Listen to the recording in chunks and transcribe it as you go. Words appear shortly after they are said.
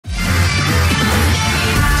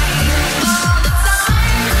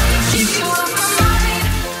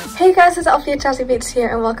Hey guys, it's LPS Jazzibeets here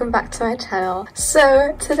and welcome back to my channel.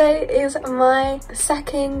 So today is my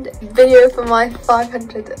second video for my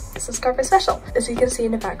 500 subscriber special. As you can see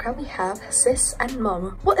in the background, we have sis and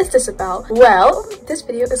mum. What is this about? Well, this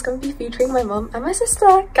video is going to be featuring my mum and my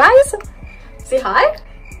sister. Guys, say hi.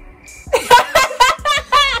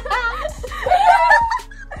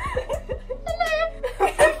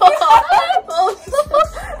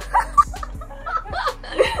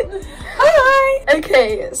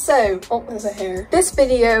 Okay, so, oh, there's a hair. This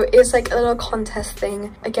video is like a little contest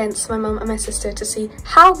thing against my mum and my sister to see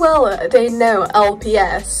how well they know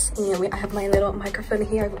LPS. You know, I have my little microphone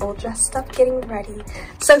here, I'm all dressed up, getting ready.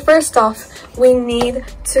 So first off, we need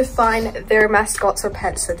to find their mascots or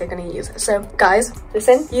pets that they're going to use. So guys,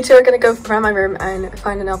 listen, you two are going to go around my room and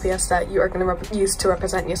find an LPS that you are going to use to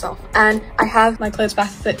represent yourself. And I have my clothes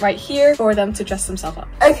basket right here for them to dress themselves up.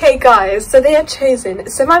 Okay guys, so they have chosen.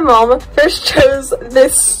 So my mom first chose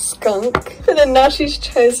this skunk, and then now she's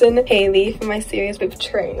chosen Haley for my serious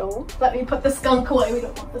betrayal. Let me put the skunk away, we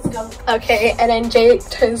don't want the skunk. Okay, and then Jade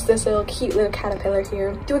chose this little cute little caterpillar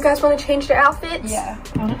here. Do you guys want to change their outfits? Yeah.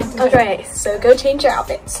 Okay, so go change your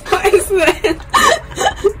outfits. What is this?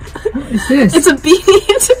 What is this? It's a beanie,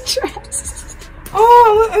 it's a dress.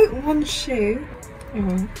 Oh, look, one shoe.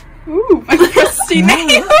 Ooh, my crusty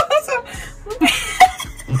nails.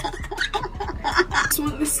 I just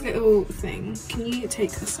want this little thing. Can you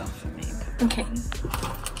take this off for me? Okay.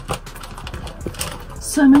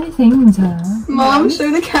 So many things, huh? Mom,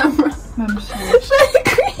 show the camera. Mum, show. Show the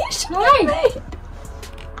creation. Hi.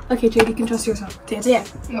 Okay, Jade, you can trust yourself. Yeah.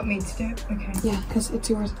 You want me to do it? Okay. Yeah, because it's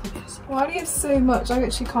yours, I guess. Why do you have so much? I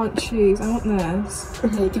actually can't choose. I want this.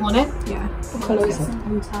 Okay, do you want it? Yeah. What colour is it?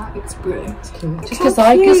 It's blue. Just because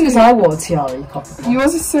I wore a tiara, you can't be.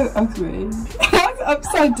 Yours is so ugly. It's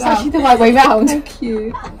upside It's down. actually the right way round. So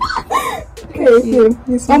cute. Okay, here.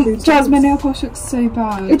 Jazz, my nail polish looks so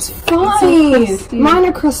bad. It's fine. Mine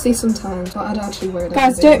are crusty sometimes, but I'd actually wear it.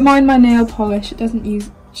 Guys, don't mind my nail polish. It doesn't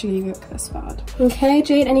usually look this bad. Okay,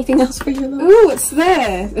 Jade, anything else for you? Ooh, it's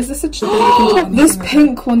this. Is this a this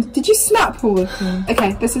pink one? Did you snap all of them?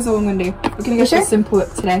 Okay, this is all I'm gonna do. We're gonna go for a simple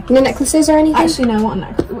look today. No necklaces or anything? Actually, no, I want a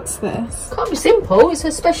necklace. What's this? Can't be simple. It's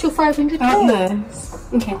a special 500. I want this.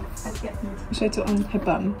 Okay. Should I put it on her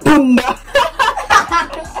bum? Bunda.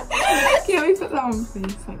 Can we put that on,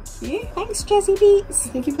 please? Thank you. Thanks, Jazzibeets.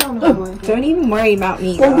 Thank you for on Don't even worry about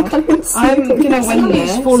me, girl. I'm gonna win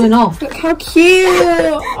this. It's falling off. Look how cute.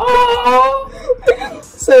 Oh.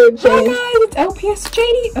 So, Hi Jade. guys, it's LPS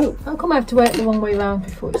JD. Oh. How come I have to wear it the wrong way round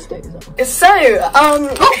before it stays on? So,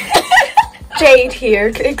 Jade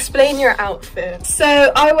here, explain your outfit.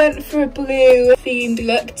 So I went for a blue themed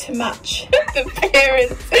look to match the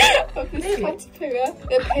appearance of this caterpillar.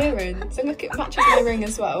 The appearance. And look, it matches my ring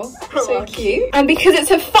as well. So cute. And because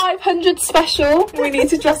it's a 500 special, we need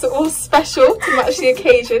to dress it all special to match the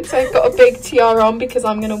occasion. So I've got a big tiara on because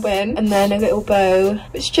I'm gonna win. And then a little bow,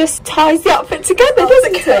 which just ties the outfit together,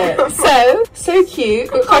 doesn't it? So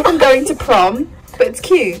cute. Looks like I'm going to prom, but it's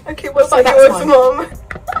cute. Okay, what So about that's yours, mine. Mom?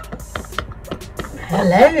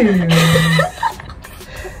 Hello.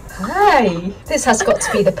 Hi. This has got to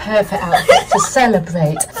be the perfect outfit to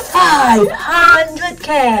celebrate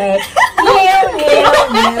 500k.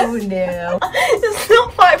 No. It's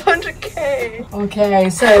not 500k. Okay,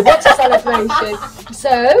 so what's a celebration?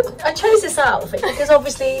 So I chose this outfit because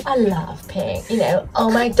obviously I love pink. You know, oh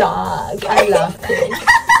my dog, I love pink.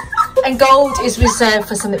 And gold is reserved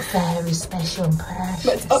for something very special and precious.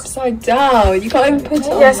 But it's upside down. You can't even put it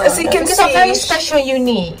on. Yes, as you can Because see. I'm very special and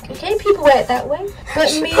unique. Okay, people wear it that way. But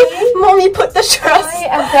me, Mom, you put the dress. I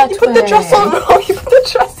am that You put the dress on wrong. You put the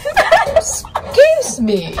dress on. Excuse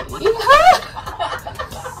me. You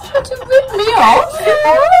have to rip me off.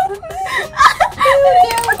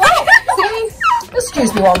 See?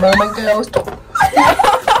 Excuse me one moment, girls.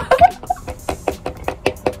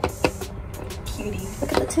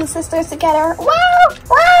 Look at the two sisters together. Wow!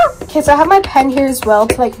 Wow! Okay, so I have my pen here as well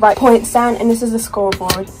to like write points down, and this is the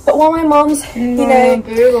scoreboard. But while my mom's, you know, I'm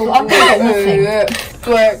gonna get nothing.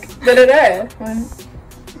 Work. Da-da-da.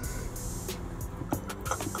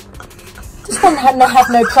 Just want to have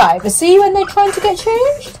no privacy when they're trying to get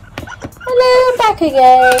changed. Hello, back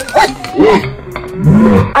again.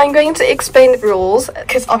 I'm going to explain the rules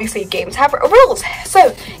because obviously games have rules.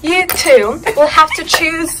 So you two will have to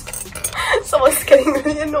choose. Someone's getting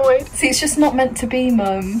really annoyed. See, it's just not meant to be,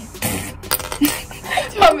 Mum.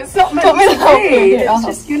 Mum, it's not meant to me. be. It's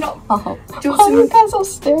just, you're not. Oh, Do you want you guys are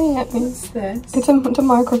staring at me. What's this? It's a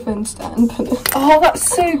microphone stand. Oh, that's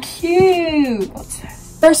so cute. What's this?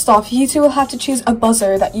 First off, you two will have to choose a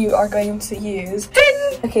buzzer that you are going to use.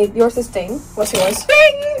 Ding! Okay, yours is ding. What's yours?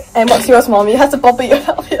 Ding! And what's yours, Mom? You have to bobble your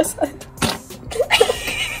LPS head.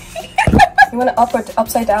 You want it up or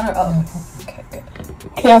upside down or up? Okay, good.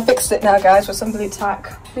 Okay, I fixed it now, guys, with some blue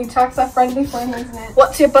tack. Blue tacks are friendly for him, isn't it?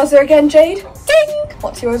 What's your buzzer again, Jade? Ding!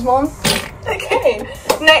 What's yours, Mom? Okay,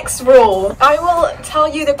 next rule. I will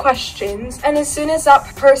tell you the questions, and as soon as that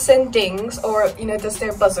person dings or, you know, does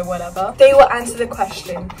their buzzer, whatever, they will answer the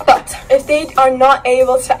question. But if they are not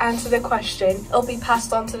able to answer the question, it'll be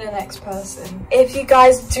passed on to the next person. If you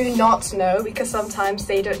guys do not know, because sometimes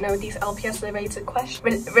they don't know these LPS related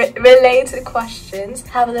related questions,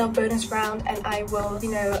 have a little bonus round, and I will, you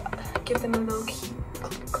know, give them a little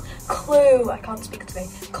clue. I can't speak today.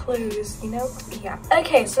 Clues, you know? Yeah.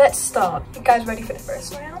 Okay, so let's start. You guys ready for the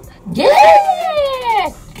first round? Yeah!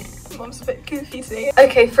 Mom's a bit goofy today.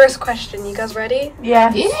 Okay, first question. You guys ready?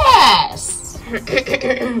 Yeah. Yes! What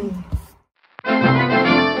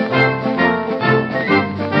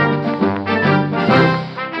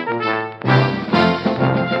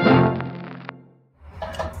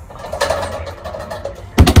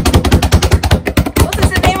is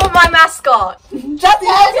the name of my mascot?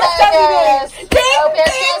 Jazzibeets!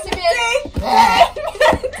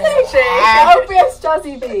 LPS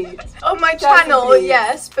Jazzibeets. On my channel,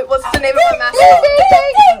 yes, but what's the name of my mascot?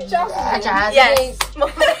 Jazzibeets. Yes.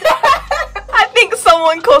 I think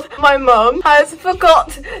someone called my mum has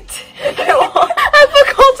forgotten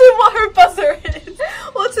what her buzzer is.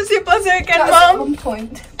 What is your buzzer again, Mum? 1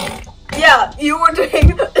 point. Yeah, you were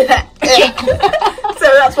doing so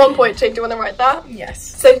that's 1 point. Jade, do you want to write that? Yes.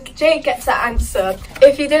 So Jade gets that answer.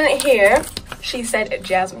 If you didn't hear, she said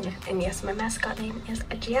Jasmine. And yes, my mascot name is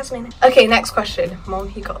Jasmine. Okay, next question.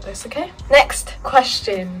 Mom, you got this, okay? Next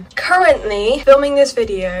question. Currently filming this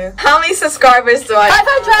video. How many subscribers do I have?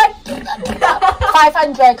 500!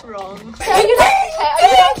 500! Wrong. Are you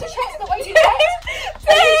allowed to check the way you check?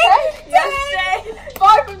 Yes,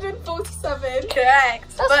 547. Correct.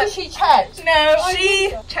 That's because she checked. No,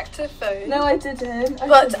 she checked her phone. No, I didn't.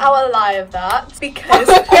 But I will lie of that because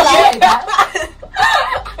Lie that.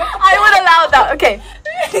 I would allow that. Okay.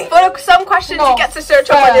 For some questions, you get to search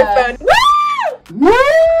up on your phone.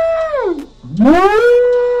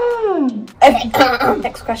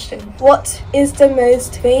 Next question. What is the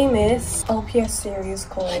most famous LPS series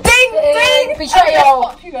called? Ding! Ding! Betrayal!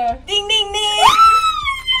 Popular. Ding! Ding! Ding!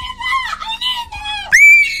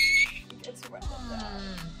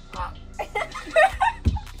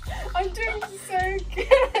 I'm doing so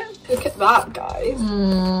good. Look at that, guys.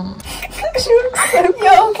 She looks so good.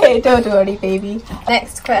 You're okay, don't worry, baby.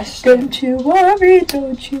 Next question. Don't you worry,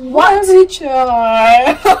 child.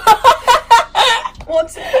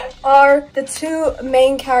 What are the two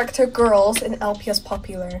main character girls in LPS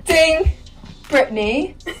Popular? Ding!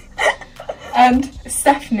 Brittany and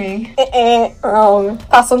Stephanie. Wrong.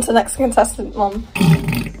 Pass on to the next contestant, Mom.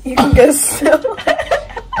 You can go still.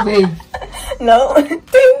 Me. No.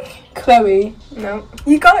 Ding! Chloe. No.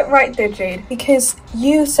 You got it right there, Jade. Because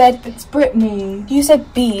you said It's Brittany. you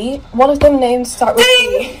said B. One of them names start with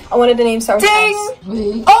B. And one of the names start with Ding! S.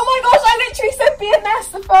 Me. Oh my gosh, I literally said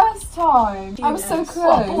BNS the first time. I was so BNS.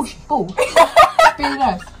 close. Bull.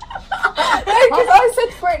 BNS. Because I said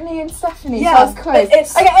Brittany and Stephanie, so Yeah, I was close. but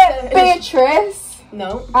it's- Okay, Beatrice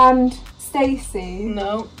No. and Stacey.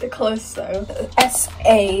 No. They're close though.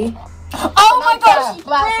 S-A. Oh my gosh!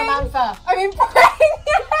 Samantha. I mean,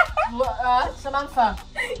 Samantha.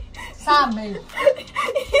 Sammy.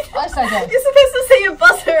 I said it. You're supposed to say your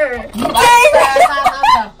buzzer.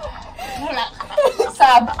 Samantha.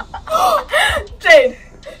 Sam. Jade.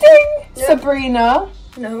 Ding! Yeah. Sabrina.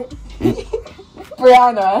 No.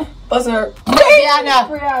 Brianna. Buzzer. Diana.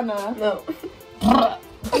 Brianna. No.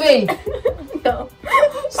 Me. No.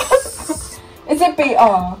 Is it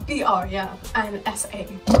BR? B-R, yeah. And S-A.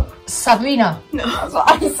 Sabrina. No. That's what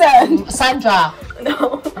I said. Sandra.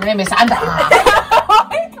 No. Her name is Sandra.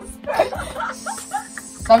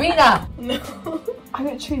 Sarina. No. I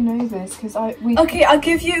literally know this because we. Okay, I'll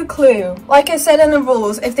give you a clue. Like I said in the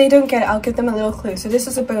rules, if they don't get it, I'll give them a little clue. So this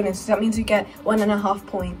is a bonus. So that means you get 1.5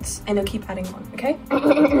 points, and they'll keep adding on. Okay.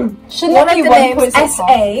 Shouldn't One of it be the 1 names, point so far?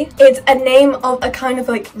 S.A. It's a name of a kind of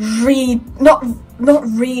like not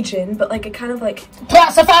region, but like a kind of like.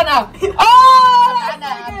 Savannah. Oh, Savannah.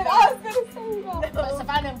 I was gonna say that.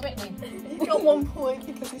 Savannah and Brittany. You got 1 point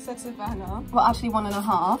because you said Savannah. Well, actually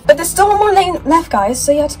 1.5. But there's still one more name left, guys.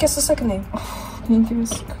 So you have to guess the second name. You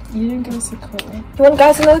didn't give us a clue. You want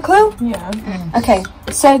guys another clue? Yeah. Okay.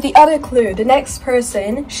 So the other clue, the next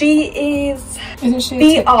person, she is Isn't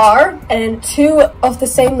she? BR and 2 of the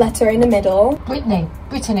same letter in the middle. Brittany.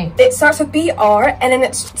 Brittany. It starts with BR and then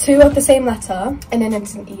it's 2 of the same letter and then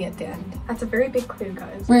it's an E at the end. That's a very big clue,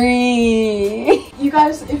 guys. Bree. You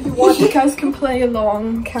guys, if you want, you guys can play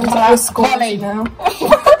along. Count up your scores now.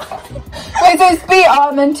 Wait, so it's BR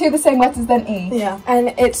and then 2 of the same letters, then E? Yeah.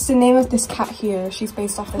 And it's the name of this cat here. She's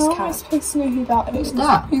based off this How am I cat. supposed to know who that is? Who's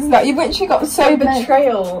that? Who's that? You've literally got so many.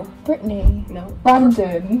 Betrayal. Brittany. No.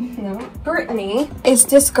 Brandon. No. Brittany is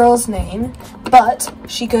this girl's name, but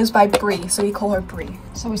she goes by Bree, so we call her Bree.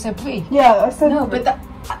 So we said Bree. Yeah, I said No, but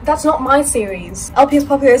that's not my series. LPS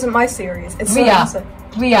Popular isn't my series. It's Bria.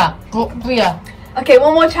 Bria. Bria. Okay,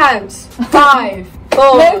 one more chance. 5,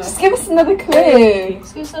 4. No, just give us another clue.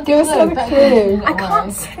 Give us another clue. I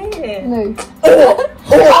can't say it. No.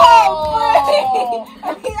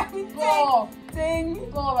 Oh!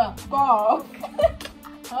 Ding. Laura. Bar.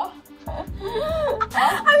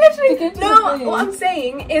 I'm literally no. What I'm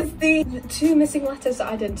saying is the 2 missing letters that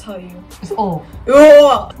I didn't tell you. It's O.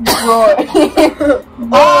 Oh,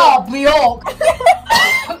 Oh, Bjork.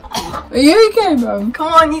 Are you okay, Mum?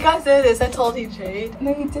 come on, you guys know this. I told you, Jade.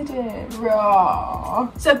 No, you didn't. Raw.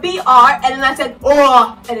 So BR, and then I said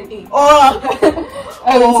oh, and an E. Oh,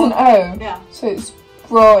 Oh, it's an O. yeah. So it's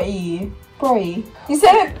Bro-E. Bro-E. You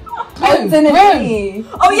said it. Ends in an E.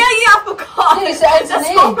 Oh yeah, I forgot. You said it's That's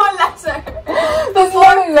an E. not my letter. There's no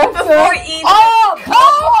letter. Before E. Oh, come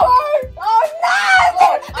on! Oh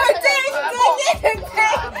no! Ding!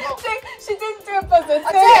 She didn't do a buzzer.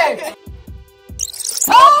 Ding!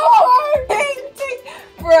 Oh! Ding!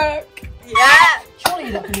 Brooke. Yeah. Surely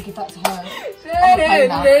you're not going to give that to her.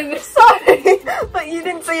 Sorry, but you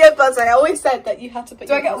didn't say your buzzer. I always said that you had to put.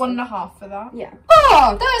 Do your I get buzzer. 1.5 for that? Yeah.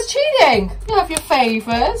 Oh, that's cheating. You have your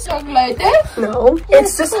favours, young lady. No,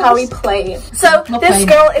 it's just how we play. So Not this playing.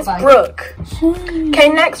 girl is Bye. Brooke. Okay,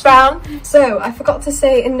 next round. So I forgot to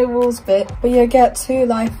say in the rules bit, but you get 2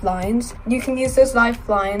 lifelines. You can use those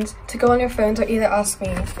lifelines to go on your phones or either ask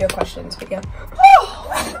me your questions. But yeah.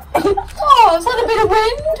 Oh, is that a bit of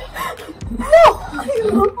wind?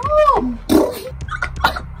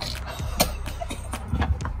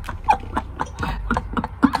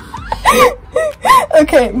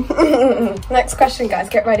 Okay. Next question, guys.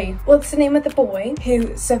 Get ready. What's the name of the boy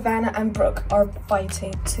who Savannah and Brooke are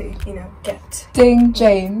fighting to, get? Ding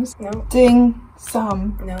James. No. Ding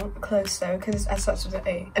Sam. No. Close though, because S starts with an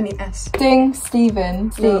A. I mean S. Ding Stephen.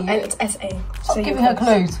 No, Steve. and it's S-A. Stop you're giving her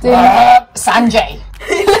close. clues. Ding. Sanjay.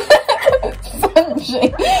 Sanjay.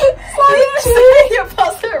 Your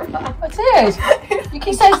buzzer right. I did. You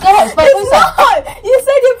keep saying it's not. It's my It's buzzer. not! You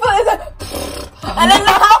said your buzzer. And then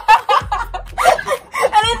now.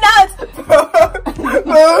 And then now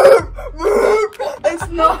it's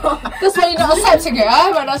not. That's why you're not accepting it,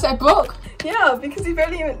 huh? When I said Brooke. Yeah, because you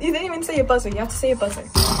didn't even say your buzzer. You have to say your buzzer.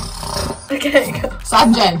 Okay, go.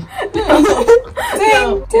 Sanjay.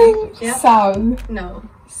 Ding. Ding. Yeah. So. No.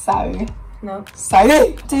 So. No.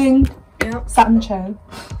 So. Ding. Yeah. Sancho.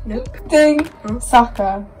 Nope. Ding. Hmm?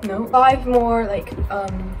 Saka. No. 5 more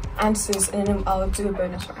answers and then I'll do a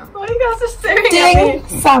bonus round. Oh, you guys are staring at Ding.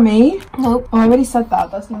 me. Sammy. Nope. Oh, I already said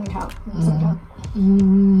that. That doesn't count.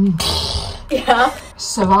 Yeah.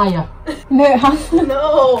 Soraya. No, it has.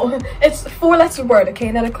 No. It's 4-letter word. Okay,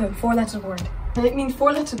 another clue. 4-letter word. I mean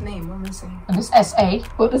 4-letter name. What am I saying? And it's S.A.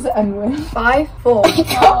 What does it end with? 5, 4,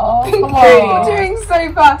 Oh, come on. You're doing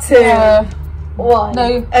so bad. 2, 1.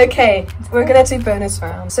 No. Okay, we're gonna do bonus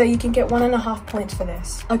round. So you can get 1.5 points for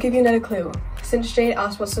this. I'll give you another clue. Since Jade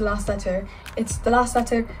asked what's the last letter, it's the last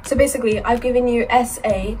letter. So basically, I've given you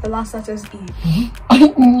S-A, the last letter is E. I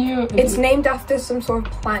knew it. It's named after some sort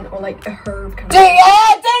of plant or like a herb kind of.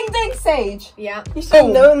 Ding, ding, sage. Yeah, you should have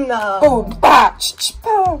known that. Boom, batch.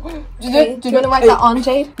 Okay, do you want to write that on,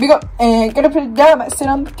 Jade? We got, gonna put it down, sit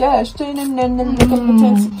on the cash. Is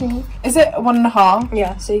it 1.5?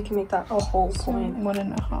 Yeah, so you can make that a whole point.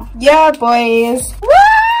 1.5. Yeah, boys.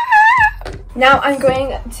 Now I'm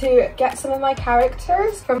going to get some of my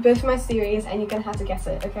characters from both of my series and you're going to have to guess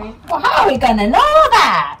it, okay? Well, how are we gonna know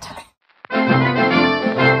that?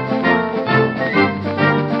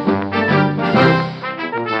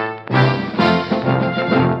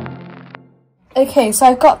 Okay, so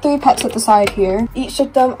I've got 3 pets at the side here. Each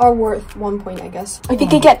of them are worth 1 point, I guess. If you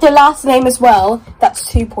could get their last name as well, that's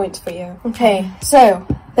 2 points for you. Okay, so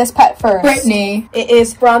this pet first. Brittany. It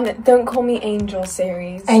is from Don't Call Me Angel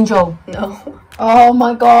series. Angel. No. Oh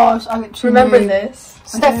my gosh, I literally Remember knew. this?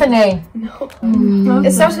 Stephanie. No.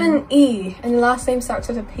 It starts with an E and the last name starts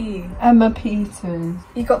with a P. Emma Peters.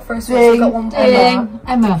 You got first one, so you got 1 point.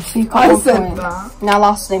 Emma. You got I 1 said point. that. Now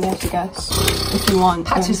last name you have to guess. If you want.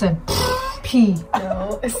 Patterson. P.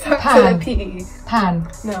 No. It starts Pan. with a P. Pan.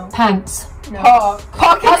 No. Pants. No.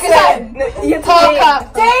 Parkinson. No, you have to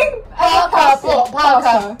Parker. name. Ding. Parker.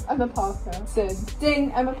 Parker. Emma Parkinson.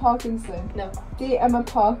 Ding. Emma Parkinson. No. D. Emma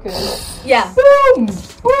Parker. Yeah. Boom.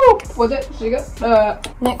 Woo. Was it? Sugar.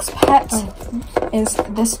 Next pet is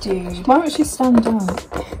this dude. Why don't she stand up?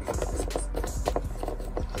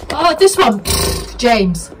 Oh, this one.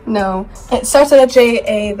 James. No. It starts with a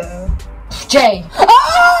J-A though. J.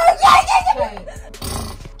 Oh, yeah.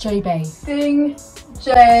 J-Bay. Ding.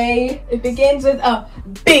 J. It begins with a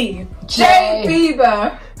B. J.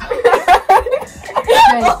 Bieber.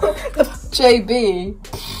 JB.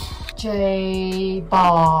 J.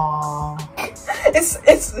 Bar.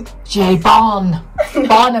 It's J. Barn.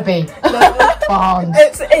 Barnaby. Barnes.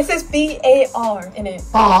 it says B-A-R in it.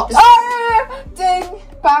 Bart. Oh, ding.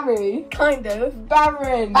 Barry. Kind of.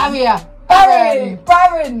 Baron. Barrier. Barry.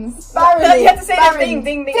 Barons. Barry. No, you have to say the Barons. thing.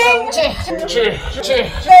 Ding, ding, Ding. dong.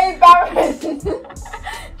 J. Baron.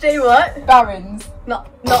 J what? Barons. Not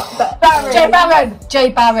that. Barry. J. Barron. J.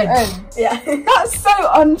 Barron. Yeah. That's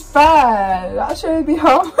so unfair. That should be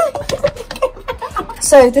hard.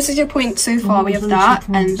 So this is your point so far. We have that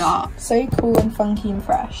and that. So cool and funky and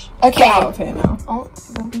fresh. Okay. Get out of here now. Oh,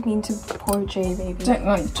 don't be mean to poor Jay, baby. Don't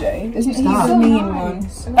like Jay. Isn't he that? the mean one?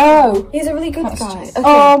 Oh. He's a really good guy. Okay.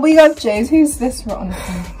 Oh, we love Jays. Who's this rotten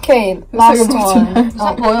thing? Okay, last like a one. Is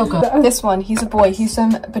that boy or girl? This one, he's a boy. He's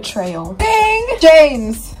some betrayal. Ding!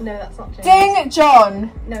 James. No, that's not Jay. Ding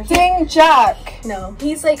John. No, Ding Jack. no.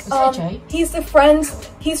 He's like that Jay? he's the friends.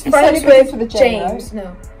 He's It's friends only because with of the J, James.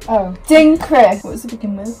 No, Oh. Ding Chris. What was it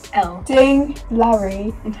begin with? L. Ding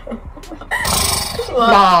Larry.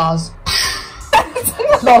 Lars.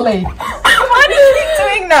 Lolly. Why do you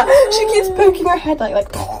keep doing that? She keeps poking her head like.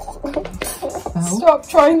 Stop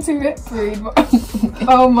trying to lip read.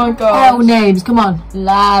 Oh my god. L names, come on.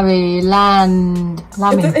 Larry, Land,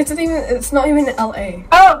 Lammy. It's not even L-A.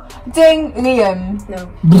 Oh, Ding Liam.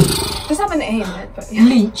 No. It does have an A in it, but yeah.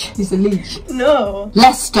 Leech. He's a leech. No.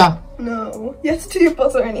 Lester. No. You have to do your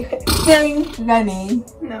buzzer anyway. Ding Lenny.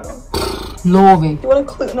 No. Laurie. You want a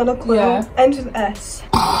clue? Another clue? Yeah. Ends with S.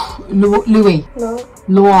 Louis. No.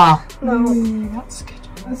 Laura. No. That's good.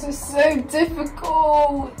 This is so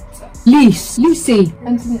difficult. Lise. Lucy.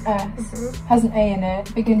 Ends with an S. Has an A in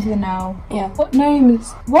it. Begins with an L. Yeah. What name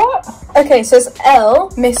is what? Okay, so it's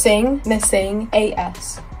L missing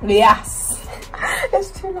A-S. Lias.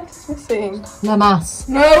 There's 2 letters missing. Lamas.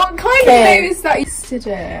 No, what kind Okay. of name is that? You did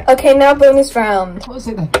it. Okay, now bonus round. What was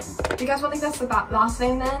it then? Do you guys want to guess the last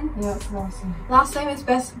name then? Yeah, that's the last one. Last name is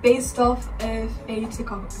based off of a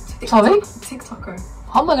TikToker. Sorry? TikToker.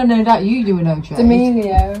 How am I going to know that you do an OJ?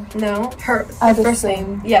 D'Amelio. No, her Addison. first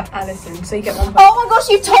name. Yeah, Addison. So you get 1 point. Oh my gosh,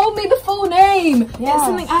 you told me the full name. Yeah. It's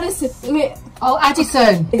something Addison. Oh,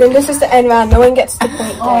 Addison. Then this is the end round. No one gets the point.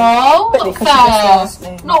 Then. Oh, But not because she gets the last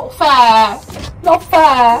fair. name. Not fair. Not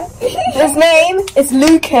fair. His name is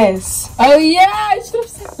Lucas. Oh yeah, I should have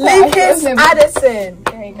said that. Lucas I Addison.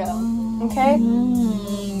 There you go. Okay.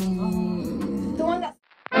 The one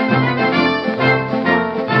that.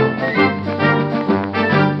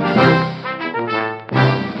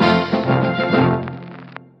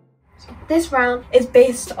 This round is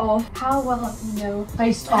based off how well you know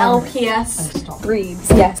Based on. LPS breeds.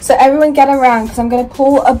 Yes. So everyone get around because I'm going to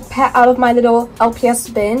pull a pet out of my little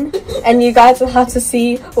LPS bin and you guys will have to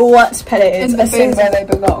see what pet it is. in the as soon bin as where they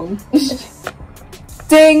belong.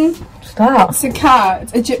 Ding. Stop. It's a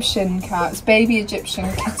cat. Egyptian cat. It's baby Egyptian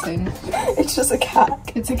kitten. it's just a cat.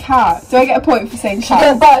 It's a cat. Do I get a point for saying cat?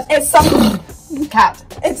 Yeah, but it's something. Cat.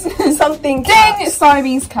 It's something. Ding! It's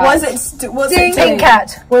Siamese cat. What's it Ding. doing? Pink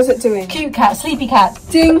cat. What is it doing? Cute cat. Sleepy cat.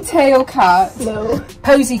 Ding tail cat. No.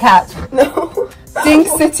 Posy cat. No. Ding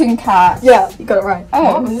sitting cat. Yeah, you got it right.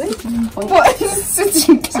 Oh. really? What is a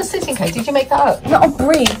sitting It's cat? a sitting cat. Did you make that up? Not a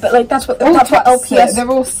breed, but like that's what All that's what cats sit. LPS. They're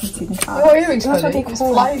all sitting cats. Your earrings That's what funny. they It's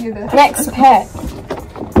call flying in there. Next pet.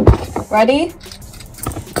 Ready?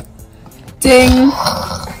 Ding.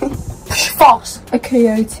 Fox. A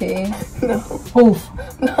coyote. No. Wolf.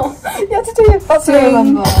 No. You have to do your buzzer. Ding.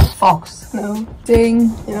 Remember? Fox. No.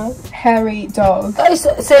 Ding. Yeah. Hairy dog. That is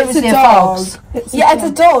It's seriously a a dog. fox. Yeah, it's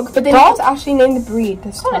a dog, but they Dog? have to actually name the breed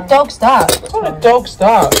this What time. kind of dog's that? What kind of dog's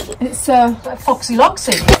that? It's a Like Foxy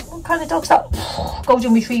Loxy. What kind of dog's that?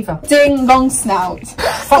 Golden Retriever. ding long snout.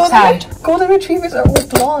 Foxhound. Golden retrievers are all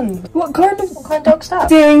blonde. What kind of What kind of dog's that?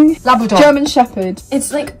 ding? Labrador. German Shepherd.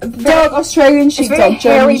 It's like Dog, Australian It's sheepdog. very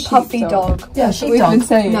hairy, German puffy sheepdog. dog. Yeah, That's what we've been sheepdog.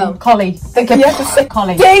 saying. No. Collie. You have to say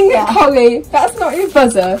Collie. Ding, Yeah. collie. That's not your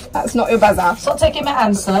buzzer. That's not your buzzer. Stop taking my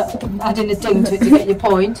answer, adding a ding to it to get your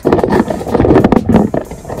point.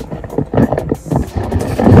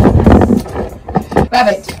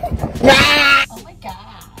 Rabbit. Oh my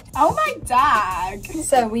god. Oh my dag.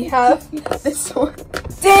 So we have this one.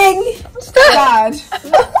 Ding. Dad.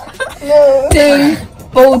 No. Ding.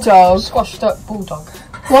 Bulldog. Squashed up bulldog.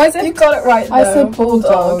 Why is it? You got it right though. I said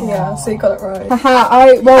bulldog. Yeah, so you got it right. Haha,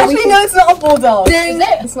 Actually, no, it's not a bulldog. Ding.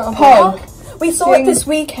 It's not a Pug. bulldog. We saw it this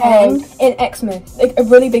weekend in Exmouth. Like a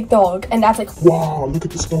really big dog, and Dad's like, wow, look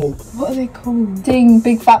at this dog. What are they called? Ding,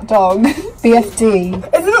 big fat dog. BFD.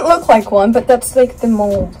 it doesn't look like one, but that's like the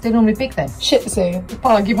mold. They're normally big then. Shih Tzu.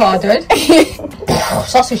 Beg your pardon.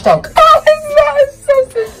 Sausage dog. How is that a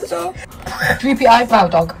sausage dog? Droopy eyebrow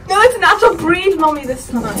dog. No, it's an actual breed, Mommy, this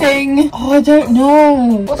time. Ding. Oh, I don't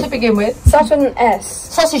know. What's it begin with? Starts with an S.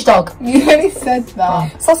 Sausage dog. You already said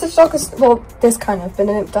that. Sausage dog is, well, this kind of, but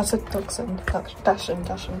then that's a dachshund. Dachshund.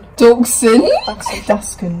 Dachshund.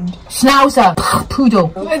 Dachshund. Schnauzer. Poodle.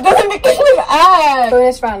 It doesn't begin with S.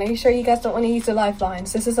 Bonus round, are you sure you guys don't want to use the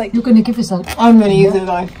lifelines? This is like, You're gonna give us a... I'm gonna use a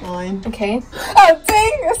lifeline. okay. Oh,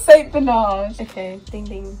 ding! A Saint Bernard. Okay, ding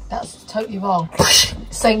ding. That's totally wrong.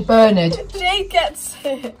 Saint Bernard. Jade gets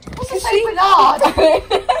it. What's a Saint Bernard?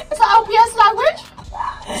 Is that LPS language?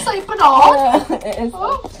 Saint Bernard? It is.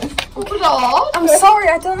 Bernard? I'm sorry,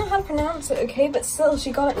 I don't know how to pronounce it, okay? But still,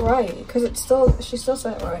 she got it right. Because she still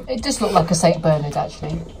said it right. It does look like a Saint Bernard,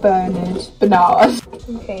 actually. Bernard. Bernard.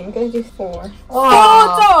 Okay, I'm gonna do 4.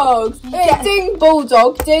 Oh. 4 dogs. Ding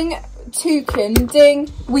bulldog. Ding toucan. Ding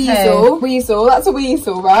weasel. Weasel. That's a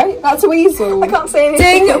weasel, right? That's a weasel. I can't say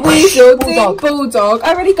anything. Ding weasel. Ding bulldog.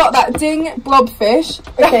 I already got that. Ding blobfish.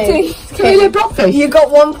 Okay. Can we do blobfish? You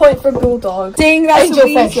got 1 point for bulldog. Ding, that's a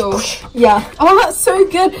Angelfish. weasel. Yeah. Oh, that's so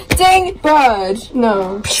good. Ding bird.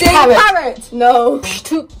 No. Ding Parrot. parrot. No.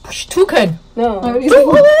 Toucan. No.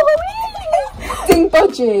 Ding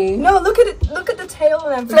budgie. No, look at it. Look at the tail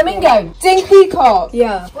and everything. Flamingo. Ding peacock.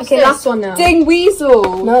 Yeah. Okay, this? last one now. Ding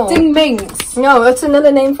weasel. No. Ding minx. No, it's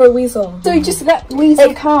another name for a weasel. So you just let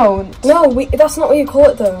weasel count. No, that's not what you call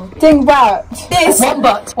it though. Ding rat.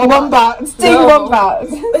 Wombat. Wombat. Ding No. wombat.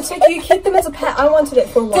 It's like you keep them as a pet. I wanted it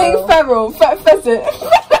for a while. Ding feral. Pheasant.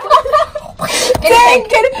 Ding.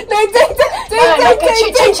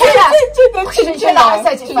 Chinchilla. I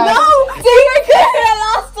said it No. first. Ding. The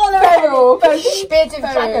last one. Feral. Bearded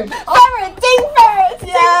dragon. Ferret. Ding ferret.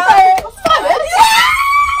 Yeah. Ferret?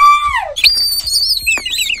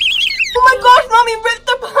 Oh my gosh, Mommy ripped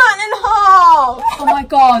the pan in half. Oh my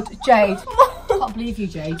god, Jade. I can't believe you,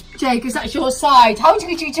 Jade. Jade, because that's your side. How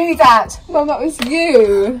did you do that? Mum, that was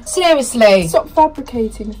you. Seriously. Stop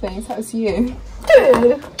fabricating things. That was you.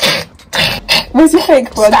 Where's your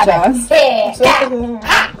fake blood, Jazz?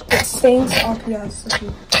 It stains LPS if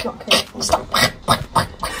you're not careful.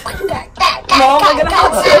 Mom, I'm gonna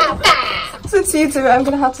have to. Since you do it, I'm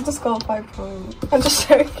gonna have to disqualify points. I'm just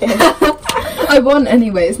joking. I won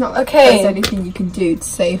anyway. It's not like Okay. there's anything you can do to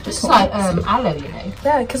save the It's like aloe, you know.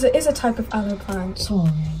 Yeah, because it is a type of aloe plant.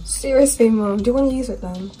 Sorry. Seriously, Mom, do you want to use it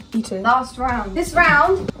then? Eat it. Last round. This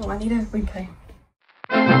round. Oh, I need a replay.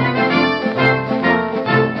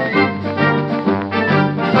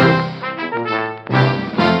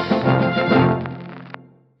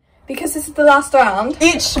 Because this is the last round,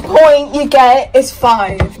 each point you get is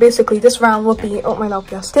 5. Basically, this round will be, oh my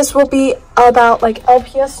LPS. This will be about like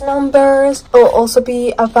LPS numbers. It will also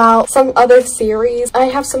be about some other series. I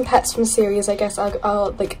have some pets from series, I guess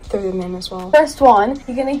I'll like throw them in as well. First one,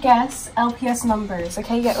 you're gonna guess LPS numbers.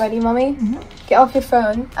 Okay, get ready, Mommy? Get off your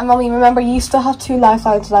phone. And Mommy, remember you still have 2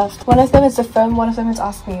 lifelines left. One of them is the phone, one of them is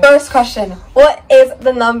asking you. First question, what is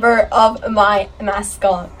the number of my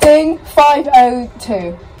mascot? Ding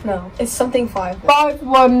 502. No, it's something 5.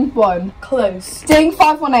 511. Close. Ding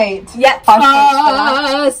 518. Yeah, 5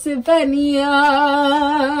 points for that.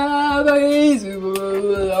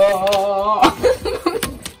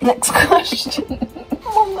 Next question.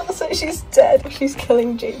 Mom, that's like she's dead. She's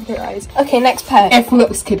killing Jade in her eyes. Okay, next pet. If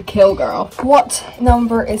looks could kill, girl. What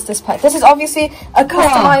number is this pet? This is obviously a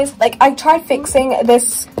customized, like I tried fixing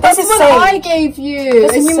this. This is what Sage. I gave you.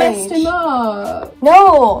 This And is you messed Sage. him up.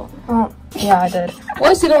 No. Oh, yeah, I did.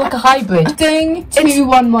 Why is it like a hybrid? Ding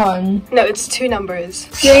 211. No, it's 2 numbers.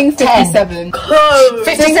 Ding 57. Close.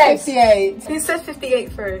 Ding 56. 58. You said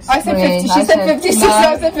 58 first. I said 50. Really? She I said said- 56. no.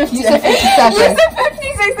 I said 50. You said 57. You said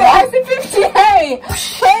 56. I said 58.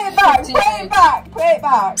 Play it back. Play it back. Play it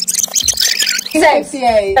back.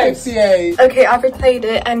 68. 68. Okay, I've replayed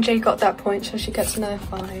it and Jay got that point, so she gets another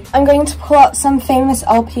 5. I'm going to pull out some famous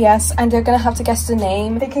LPS and they're going to have to guess the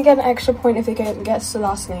name. They can get an extra point if they can guess the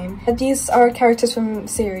last name. These are characters from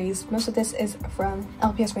series. Most of this is from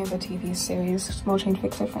LPS Rainbow TV series, Small Change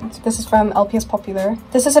Big Difference. This is from LPS Popular.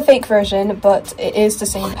 This is a fake version, but it is the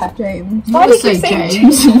same pet. James. Why do you keep say saying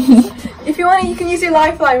James? If you want, you can use your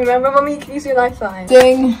lifeline. Remember, Mummy, you can use your lifeline.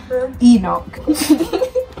 Ding. Enoch.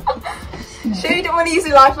 Sure you don't want to use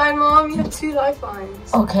your lifeline, Mom? You have 2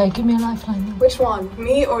 lifelines. Okay, give me a lifeline then. Which one?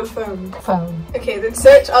 Me or the phone? Phone. Okay, then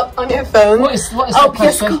search up on your phone. What is the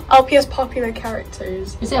question? LPS Popular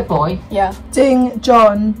characters. Is it a boy? Yeah. Ding.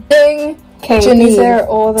 John. Ding. Okay, Ginny. these are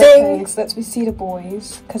all the Ding. things. Let's see the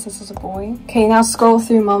boys, because this is a boy. Okay, now scroll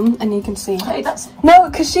through, Mum, and you can see. Hey, that's... No,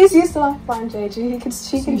 because she's used the lifeline, JJ.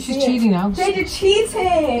 She can She's see cheating now. JJ, you're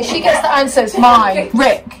cheating! She gets the answer, it's mine.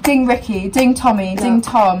 Rick. Ding Ricky. Ding Tommy. No. Ding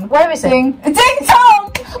Tom. Where is it? Ding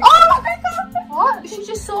Tom! Oh my god! What? She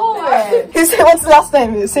just saw it. What's the last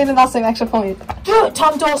name? Say the last name, extra point.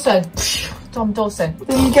 Tom Dawson. Tom Dawson.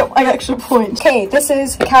 Then you get an extra point. Okay, this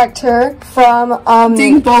is a character from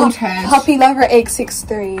Ding Baldhead. Puppy Lover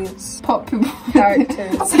 863's Popular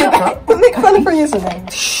characters. Don't make fun of her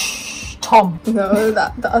username. Tom. No,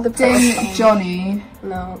 the other Ding person. Johnny.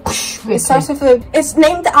 No. Ricky. It starts with a. It's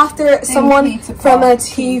named after someone Peter from a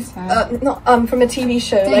Peter. from a TV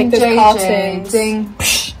show, Ding like the JJ. cartoons. Ding.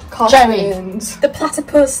 Cartoons. The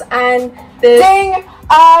platypus and the Ding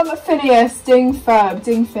Phineas. Ding Ferb.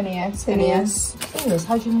 Ding Phineas. Phineas. Phineas,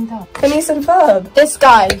 how do you know that? Phineas and Ferb. This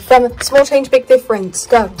guy from Small Change Big Difference.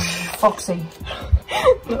 Go. Foxy.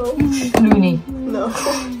 No. Looney. No.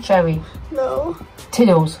 Jerry. No.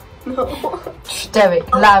 Tiddles. No.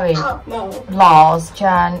 Derek. Larry. No. Lars.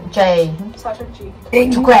 Jan. Jay. Sergeant G.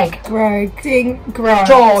 Ding Greg. Greg. Ding Greg.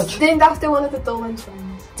 George. Named after one of the Dolan twins.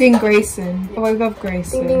 Ding Grayson. Oh, I love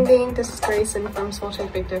Grayson. Ding ding ding, this is Grayson from Small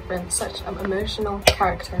Change Big Difference. Such an emotional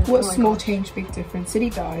character. What Oh my small gosh. change, big difference? Did he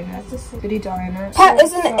die in it? Did he die in it? Pat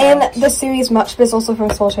isn't in the series much, but it's also from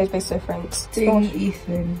Small Change Big Difference. Ding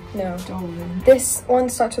Ethan. No. Dolan. This one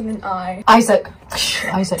starts with an I. Isaac.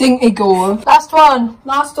 Isaac. Ding Igor. Last one.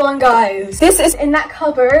 Last one, guys. This is in that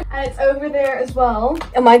cupboard, and it's over there as well,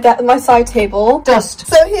 on my side table. Dust.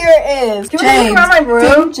 So here it is. Do you want to look around my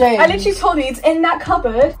room? Ding James. I literally told you it's in that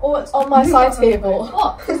cupboard, or it's on my side table.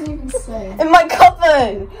 What? Doesn't even say. In my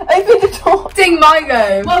cupboard. Open the door. Ding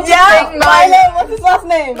Milo. Yeah, Ding Milo. What's his last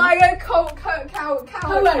name? Milo Cohen. Cohen.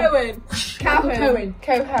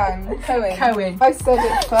 I said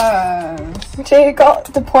it first. Jay got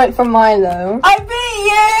the point from Milo. I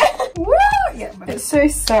beat you! Woo! Yeah, but it's so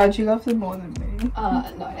sad. You love them more than me.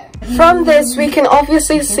 No. From this, we can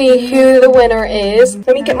obviously see who the winner is.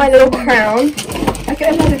 Let me get my little crown. I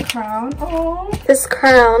get another crown. Oh. This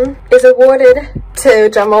crown is awarded to,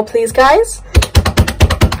 drumroll please, guys.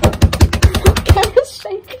 Camera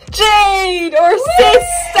shake. Jade, or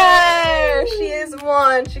sister! She is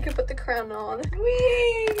one. She can put the crown on.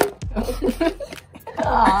 Whee!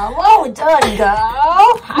 Ah, well done,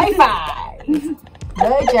 girl. High five.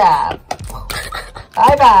 Good job.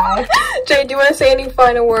 Bye bye. Jade, do you want to say any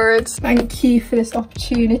final words? Thank you for this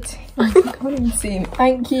opportunity. I can't even see me.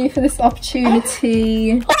 Thank you for this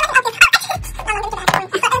opportunity.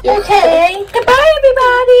 Okay. Goodbye,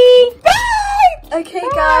 everybody. Bye! Okay,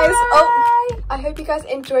 guys. Oh, I hope you guys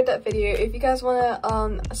enjoyed that video. If you guys want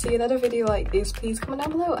to see another video like this, please comment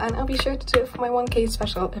down below, and I'll be sure to do it for my 1K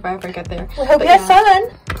special if I ever get there. We hope you had fun.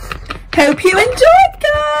 Hope you enjoyed,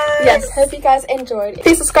 guys. Yes, hope you guys enjoyed.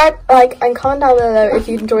 Please subscribe, like, and comment down below if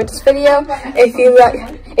you enjoyed this video. If you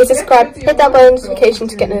subscribe, hit that bell notification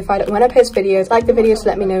to get notified when I post videos. Like the video to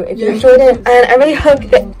let me know if you enjoyed it. And I really hope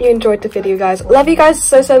that you enjoyed the video, guys. Love you guys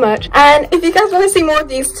so much. And if you guys want to see more of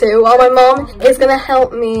these two, well, my mom is gonna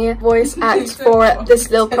help me voice act for this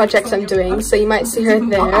little project I'm doing, so you might see her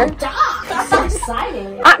there. That's so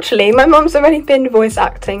exciting. Actually, my mom's already been voice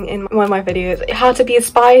acting in one of my videos. How to Be a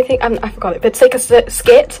Spy, I think. I forgot it, but it's like a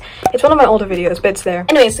skit. It's one of my older videos, but it's there.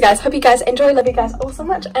 Anyways, guys, hope you guys enjoy. Love you guys all so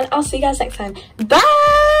much, and I'll see you guys next time.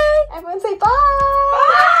 Bye! Everyone say bye!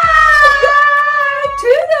 Bye!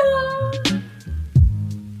 Toodles!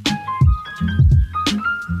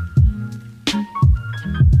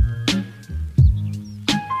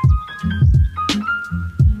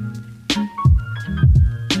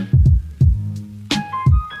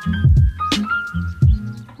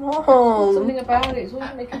 Mom. Something about it. It's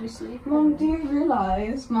always making me sleep. Mom, do you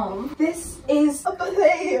realise, Mom, this is a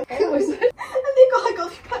balloon. What was it? And they got like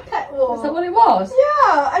a pet wall. Is that what it was?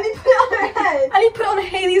 Yeah, and he put it on her head. And he put it on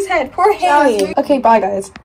Haley's head. Poor Haley. Okay, bye guys.